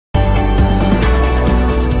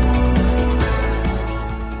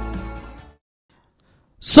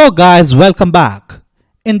So guys, welcome back.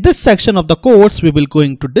 In this section of the course, we will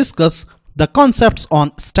going to discuss the concepts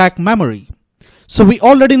on stack memory. So we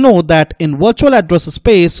already know that in virtual address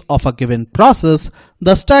space of a given process,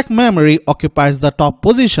 the stack memory occupies the top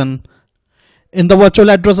position in the virtual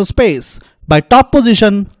address space. By top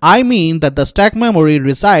position, I mean that the stack memory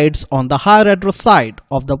resides on the higher address side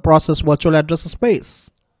of the process virtual address space.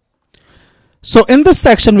 So in this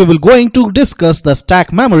section, we will going to discuss the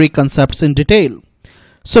stack memory concepts in detail.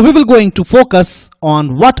 So we will going to focus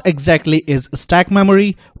on what exactly is stack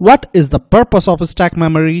memory, what is the purpose of stack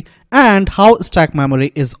memory, and how stack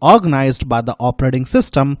memory is organized by the operating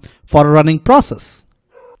system for a running process.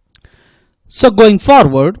 So going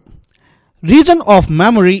forward, region of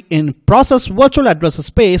memory in process virtual address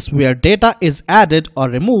space where data is added or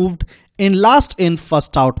removed in last in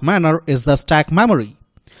first out manner is the stack memory.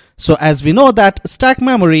 So as we know that stack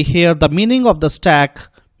memory here, the meaning of the stack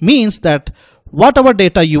means that whatever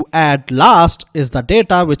data you add last is the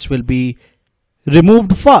data which will be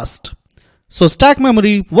removed first. So stack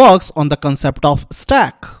memory works on the concept of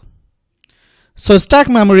stack. So stack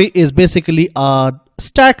memory is basically a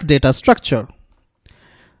stack data structure.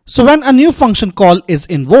 So when a new function call is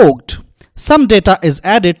invoked, some data is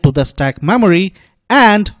added to the stack memory,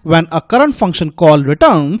 and when a current function call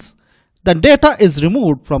returns, the data is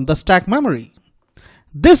removed from the stack memory.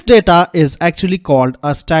 This data is actually called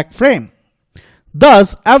a stack frame.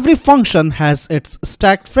 Thus, every function has its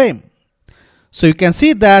stack frame. So you can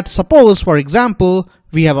see that suppose, for example,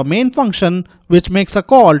 we have a main function which makes a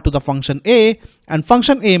call to the function A, and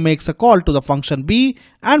function A makes a call to the function B,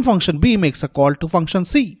 and function B makes a call to function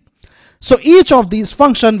C. So each of these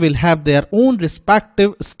functions will have their own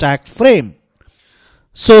respective stack frame.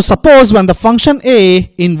 So suppose when the function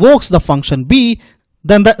A invokes the function B,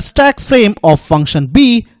 then the stack frame of function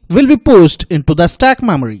B will be pushed into the stack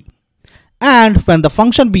memory. And when the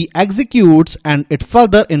function B executes and it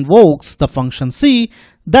further invokes the function C,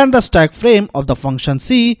 then the stack frame of the function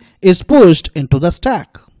C is pushed into the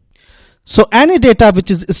stack. So any data which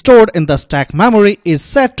is stored in the stack memory is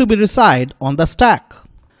said to be reside on the stack.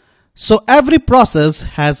 So every process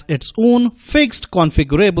has its own fixed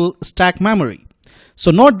configurable stack memory. So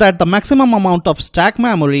note that the maximum amount of stack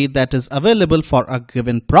memory that is available for a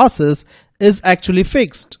given process is actually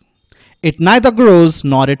fixed. It neither grows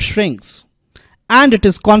nor it shrinks. And it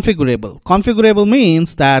is configurable. Configurable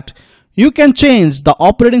means that you can change the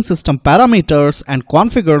operating system parameters and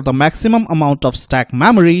configure the maximum amount of stack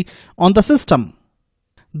memory on the system.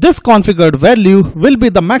 This configured value will be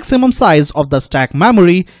the maximum size of the stack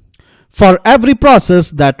memory for every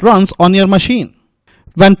process that runs on your machine.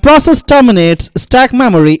 When process terminates, stack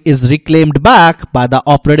memory is reclaimed back by the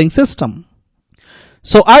operating system.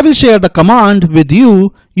 So I will share the command with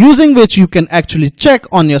you using which you can actually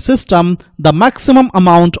check on your system the maximum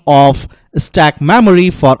amount of stack memory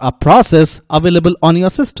for a process available on your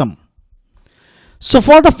system. So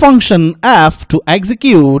for the function f to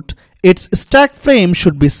execute, its stack frame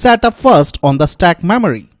should be set up first on the stack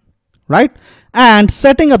memory, right? And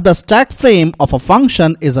setting up the stack frame of a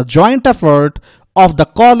function is a joint effort of the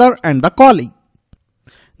caller and the callee.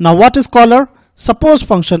 Now what is caller? Suppose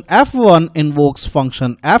function f1 invokes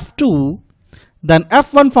function f2, then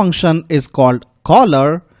f1 function is called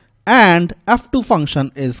caller and f2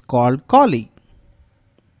 function is called callee,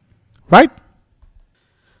 right?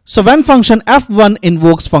 So when function f1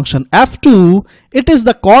 invokes function f2, it is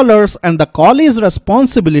the caller's and the callee's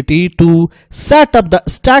responsibility to set up the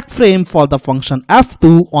stack frame for the function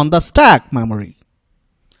f2 on the stack memory.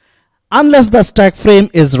 Unless the stack frame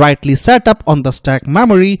is rightly set up on the stack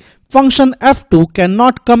memory, function f2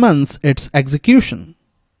 cannot commence its execution.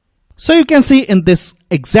 So you can see in this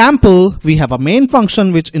example, we have a main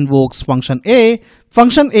function which invokes function A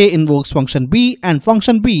invokes function B, and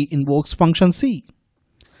function B invokes function C.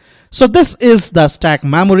 So this is the stack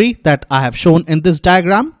memory that I have shown in this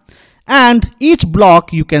diagram, and each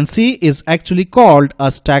block you can see is actually called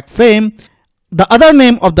a stack frame. The other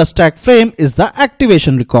name of the stack frame is the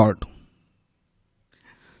activation record.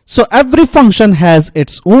 So every function has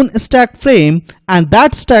its own stack frame, and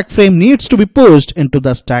that stack frame needs to be pushed into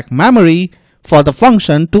the stack memory for the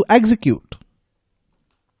function to execute.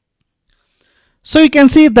 So you can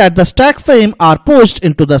see that the stack frame are pushed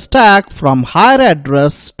into the stack from higher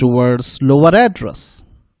address towards lower address.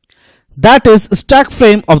 That is, stack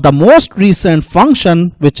frame of the most recent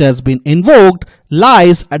function which has been invoked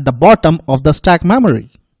lies at the bottom of the stack memory.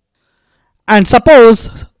 And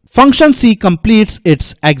suppose function C completes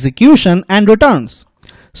its execution and returns.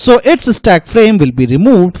 So its stack frame will be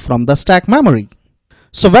removed from the stack memory.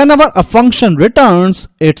 So whenever a function returns,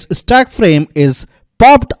 its stack frame is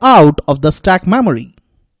popped out of the stack memory.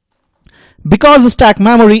 Because stack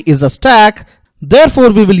memory is a stack, therefore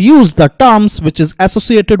we will use the terms which is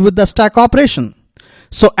associated with the stack operation.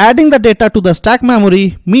 So adding the data to the stack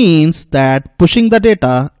memory means that pushing the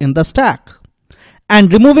data in the stack.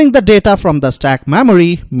 And removing the data from the stack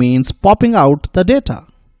memory means popping out the data.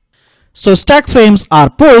 So stack frames are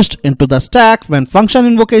pushed into the stack when function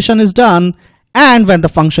invocation is done, and when the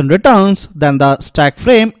function returns, then the stack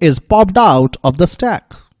frame is popped out of the stack.